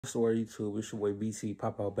Story YouTube, it's your boy BT.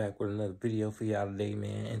 Pop out back with another video for y'all today,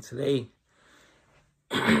 man. And today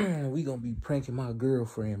we gonna be pranking my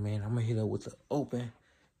girlfriend, man. I'm gonna hit her with the open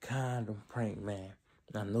condom prank, man.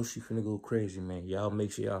 And I know she finna go crazy, man. Y'all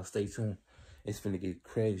make sure y'all stay tuned. It's finna get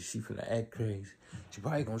crazy. She finna act crazy. She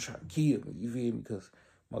probably gonna try to kill me, you feel me? Because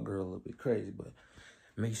my girl a little bit crazy, but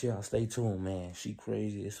make sure y'all stay tuned, man. She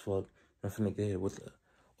crazy as fuck. I'm finna get hit with the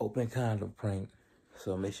open condom prank.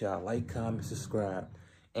 So make sure y'all like, comment, subscribe.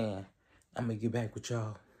 And I'm gonna get back with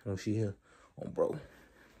y'all when she here on bro.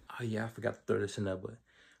 Oh yeah, I forgot to throw this in there, but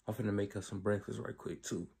I'm finna make her some breakfast right quick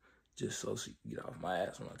too. Just so she can get off my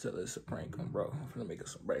ass when I tell her it's a prank on bro. I'm finna make her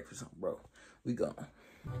some breakfast on bro. We gone.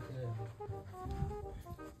 Okay.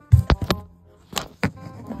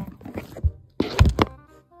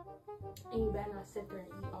 And you better not sit there and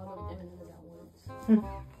eat all them M&Ms at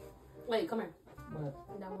once. Wait, come here. What?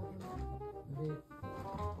 That one came out.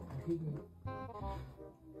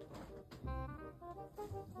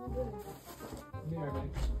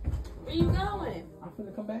 Where you going? I'm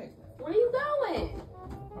finna come back. Where you going?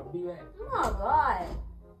 I'll be back. Oh my God.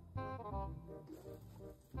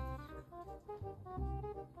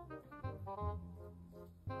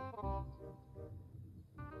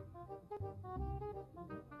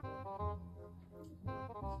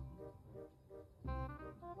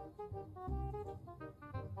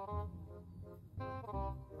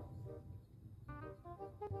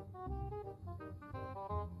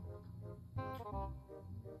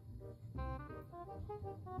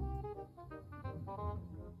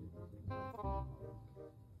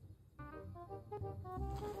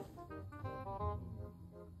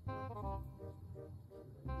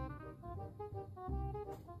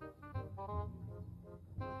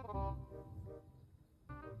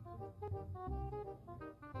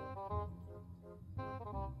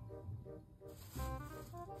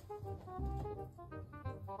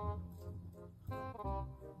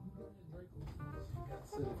 Got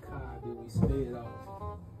to the car, then we sped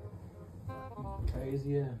off. Crazy,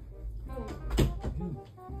 yeah.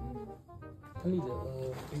 I need to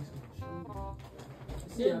fix some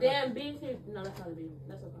shoes. This damn BT. No, that's not a BT.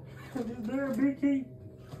 That's okay. This damn BT.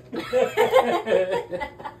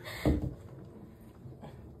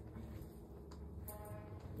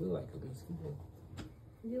 Look like a mosquito.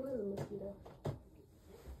 You is a mosquito.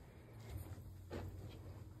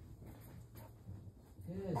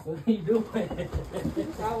 Yes, what are you doing? What?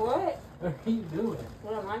 What are you doing?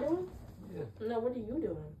 What am I doing? Yeah. No, what are you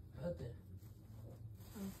doing? Nothing.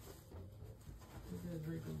 Look at that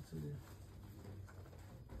Draco too.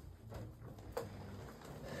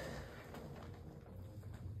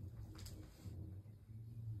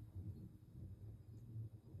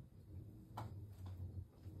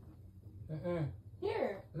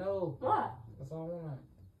 Here. No. What? That's all I want.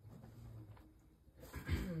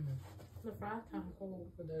 The fry time cold.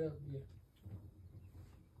 Put that up here.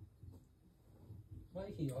 Why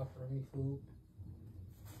you keep offering me food?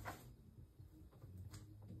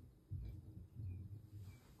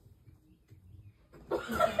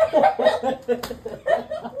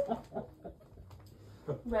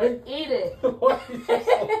 But eat it. Why are you so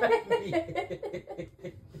happy?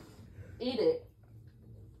 Eat it.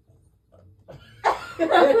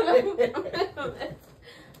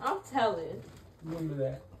 I'm telling. Remember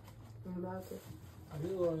that. I'm about to.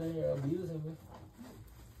 You on there abusing me.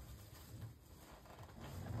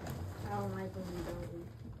 I don't like when you don't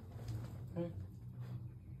eat.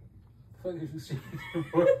 Fuck is you saying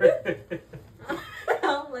for? I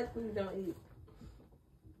don't like when you don't eat.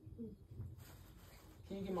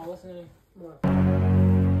 Can you get my what's name? What? I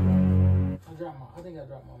think I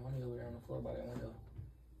dropped my money over there on the floor by that window.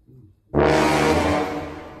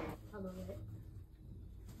 I'll go get it.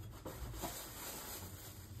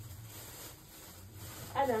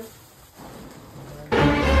 I done.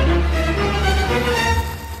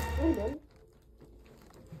 You done?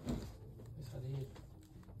 Yes, I did.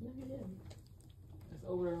 No, you didn't. It's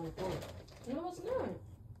over there on the floor. No, it's not.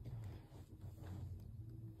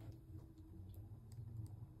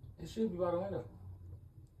 It should be by the window.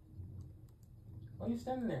 Why are you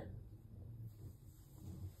standing there?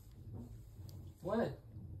 What?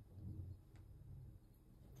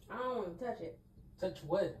 I don't want to touch it. Touch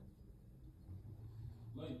what?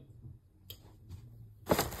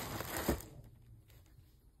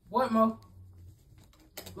 What, Mo?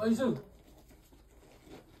 What you do? What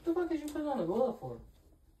the fuck did you put on a glove for?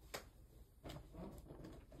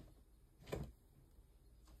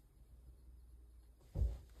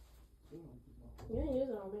 You didn't use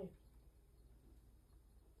it on me.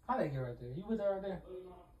 How'd they get right there? You put that right there?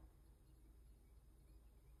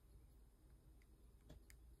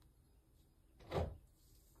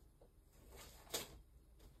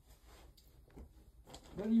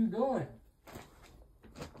 What are you doing?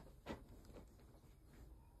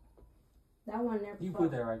 That one there. You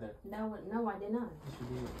put that right there. That one, no, I did not. Yes, you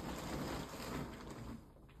did.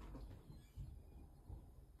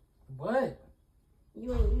 What?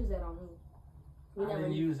 You ain't use that on me. I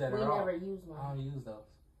didn't use that at all. We never used one. I don't use those.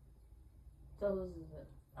 So whose is it?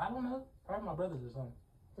 I don't know. Probably my brother's or something.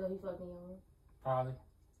 So he fucked in your room? Probably.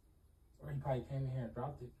 Or he probably came in here and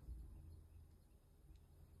dropped it.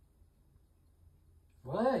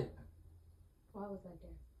 What? Why was that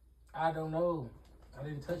there? I don't know. I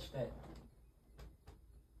didn't touch that.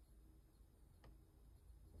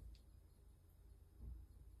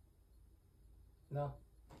 No.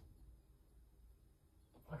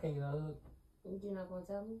 I can't get a hug. You're not gonna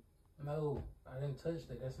tell me? No, I didn't touch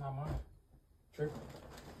that. That's not mine. Tripping.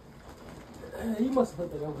 You must have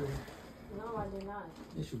put that over there. No, I did not.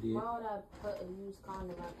 Yes, you did. Why would I put a used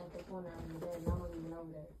condom at the corner of the bed and I wasn't even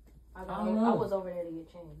over there? I don't know. I was over there to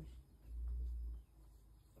get changed.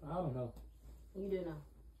 I don't know. You do know.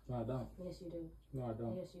 No, I don't. Yes, you do. No, I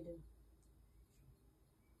don't. Yes, you do.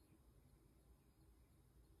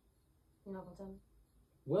 You're not gonna tell me?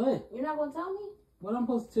 What? You're not gonna tell me? What I'm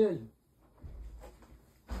supposed to tell you?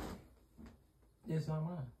 It's not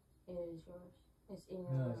mine. It is yours. It's in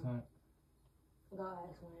your No, room. it's not. Go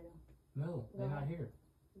ask one of them. No, they're not here.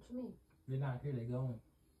 What you mean? They're not here. They're going.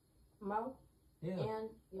 Mo? Yeah. And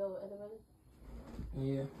your other brother?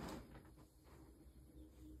 Yeah.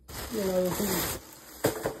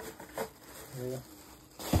 Yeah.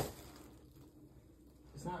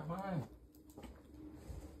 It's not mine.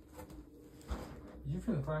 You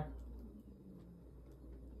finna cry?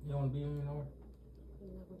 You don't want to be in here no more? You're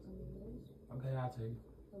not gonna tell me who it is? Okay, I'll tell you.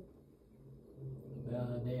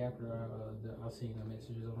 The day after I seen the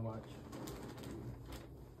messages on the watch.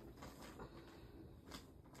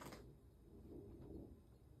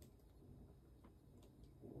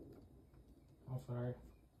 I'm sorry.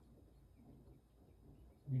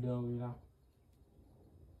 You done with it now?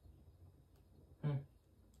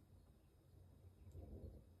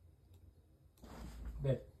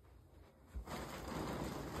 Bet.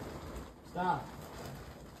 Stop.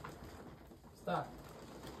 Stop.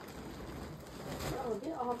 Bro,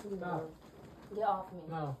 get off me, Stop. bro. Get off me.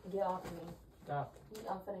 No. Get off me. Stop.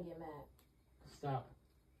 I'm finna get mad. Stop.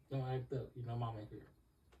 Don't act up. You know mama ain't here.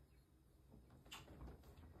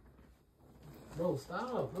 Bro,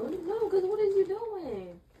 stop, bro. No, because what is you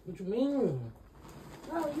doing? What you mean?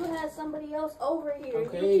 Bro, you had somebody else over here.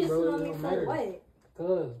 Okay, you kissing bro, on it me don't for matter. what?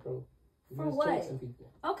 Cuz, bro. You For just what? texting people.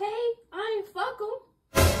 Okay, I ain't fuck them.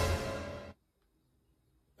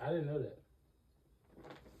 I didn't know that.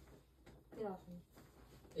 Get off me.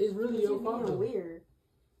 It's really your You fault. being weird.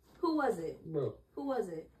 Who was it? Bro. Who was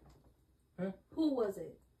it? Huh? Who was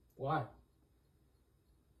it? Why?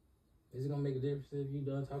 Is it gonna make a difference if you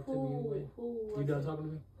done talking to me anyway? Who was You done it? talking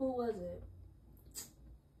to me? Who was it?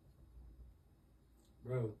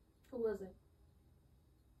 Bro. Who was it?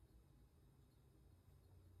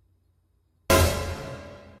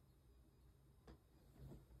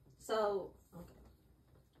 So, okay.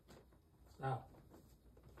 Stop.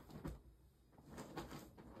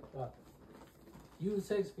 Stop. You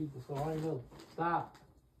text people, so I ain't know. Stop.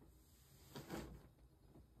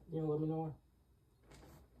 You don't let me know.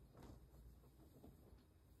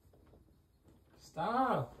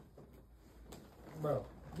 Stop. Bro,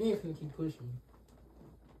 you ain't finna keep pushing me.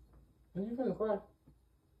 When you finna cry?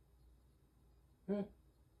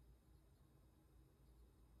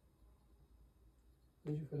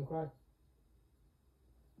 When you finna cry?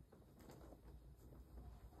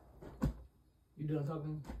 You done talking to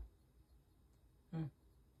me?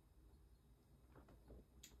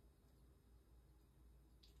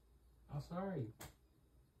 I'm sorry.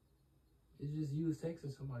 It's just you was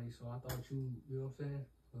texting somebody, so I thought you know what I'm saying?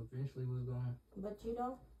 Eventually was going. But you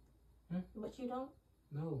don't? But you don't?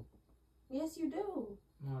 No. Yes, you do.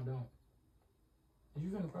 No, I don't. Is you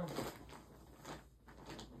finna cry?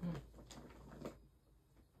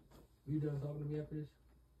 You done talking to me after this?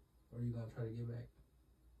 Or are you gonna try to get back?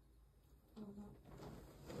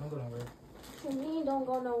 Don't go nowhere. What you mean don't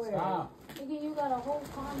go nowhere? Stop. Nigga, you got a whole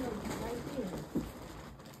condom right here.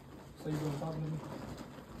 So you gonna talk to me?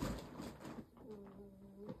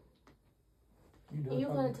 You done Are you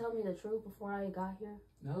talking gonna to me? tell me the truth before I got here?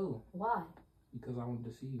 No. Why? Because I wanted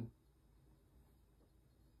to see you.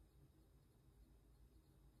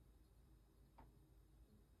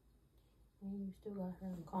 And you still got her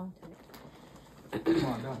in contact. No,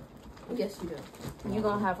 I don't. Yes, you do. You're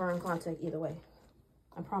gonna have her in contact either way.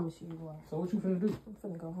 I promise you are. So what you finna do? I'm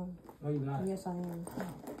finna go home. No, you're not. Yes, I am.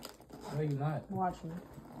 No, you're not. Watch me.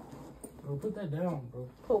 Bro, put that down, bro.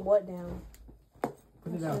 Put what down?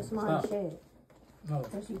 Put it down. It's mine. Stop. Shit. No.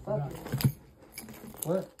 That's you fucking.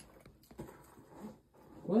 What?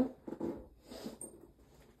 What?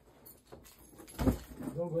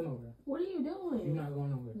 Don't go nowhere. What are you doing? You're not going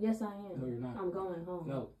nowhere. Yes, I am. No, you're not. I'm going home.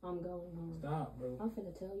 No. I'm going home. Stop, bro. I'm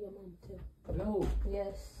finna tell your mom too. No.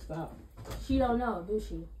 Yes. Stop. She don't know, do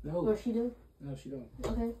she? No. Or she do? No, she don't.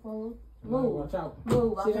 Okay, well, No, move. watch out.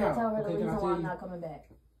 Move. I'm Sit gonna down. tell her Okay, the can I reason tell why I'm you? not coming back.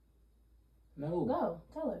 No. Go.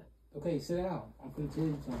 Tell her. Okay, sit down. I'm gonna tell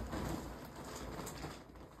you something.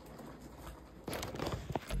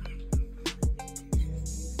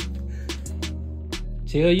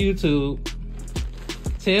 Tell YouTube.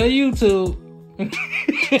 Tell YouTube.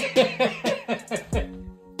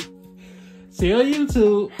 Tell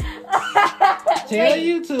YouTube. Tell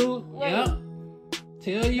YouTube. Wait. Yep.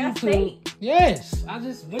 Tell YouTube. fake. Yes. I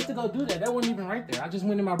just went to go do that. That wasn't even right there. I just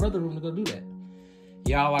went in my brother's room to go do that.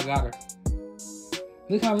 Y'all, I got her.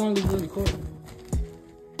 Look how long we've been recording.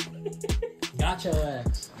 Got your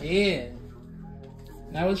ass. Yeah.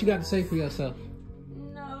 Now what you got to say for yourself?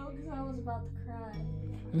 No, because I was about to cry.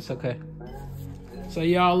 It's okay. So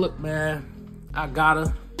y'all, look, man. I got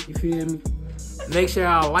her. You feel me? Make sure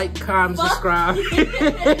y'all like, comment, subscribe.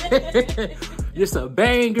 Just a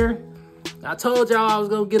banger. I told y'all I was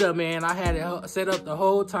gonna get her, man. I had it set up the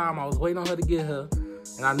whole time. I was waiting on her to get her.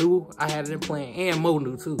 And I knew I had it in plan. And Mo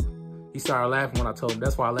knew too. He started laughing when I told him.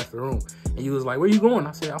 That's why I left the room. And he was like, where you going?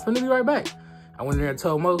 I said, I'm finna be right back. I went in there and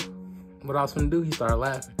told Mo what I was finna do. He started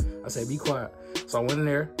laughing. I said, be quiet. So I went in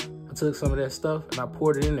there. I took some of that stuff and I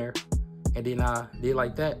poured it in there. And then I did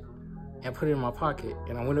like that and put it in my pocket.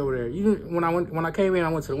 And I went over there. When I came in, I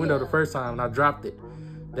went to the window the first time and I dropped it.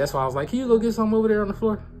 That's why I was like, can you go get something over there on the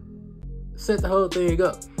floor? Set the whole thing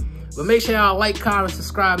up. But make sure y'all like, comment,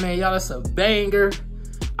 subscribe, man. Y'all, that's a banger.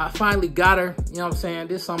 I finally got her. You know what I'm saying?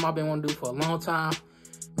 This is something I've been wanting to do for a long time.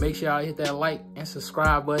 Make sure y'all hit that like and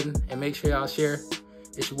subscribe button. And make sure y'all share.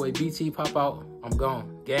 It's your boy BT Pop Out. I'm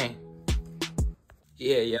gone. Gang.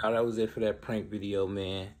 Yeah, y'all, that was it for that prank video,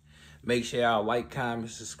 man. Make sure y'all like, comment,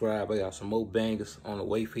 subscribe. I got some more bangers on the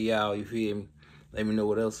way for y'all. You feel me? Let me know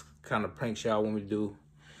what else kind of pranks y'all want me to do.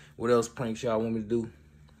 What else pranks y'all want me to do?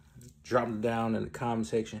 Drop them down in the comment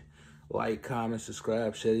section. Like, comment,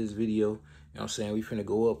 subscribe, share this video. You know what I'm saying? We finna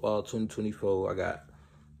go up all 2024. I got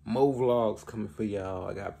more vlogs coming for y'all.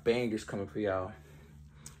 I got bangers coming for y'all.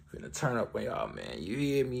 Finna turn up on y'all, man. You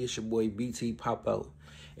hear me? It's your boy BT Pop Out,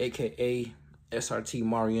 a.k.a. SRT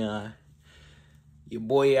Marion. Your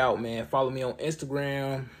boy out, man. Follow me on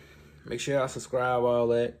Instagram. Make sure y'all subscribe, all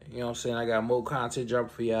that. You know what I'm saying? I got more content dropping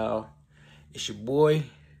for y'all. It's your boy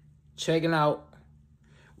checking out.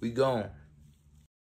 We gone.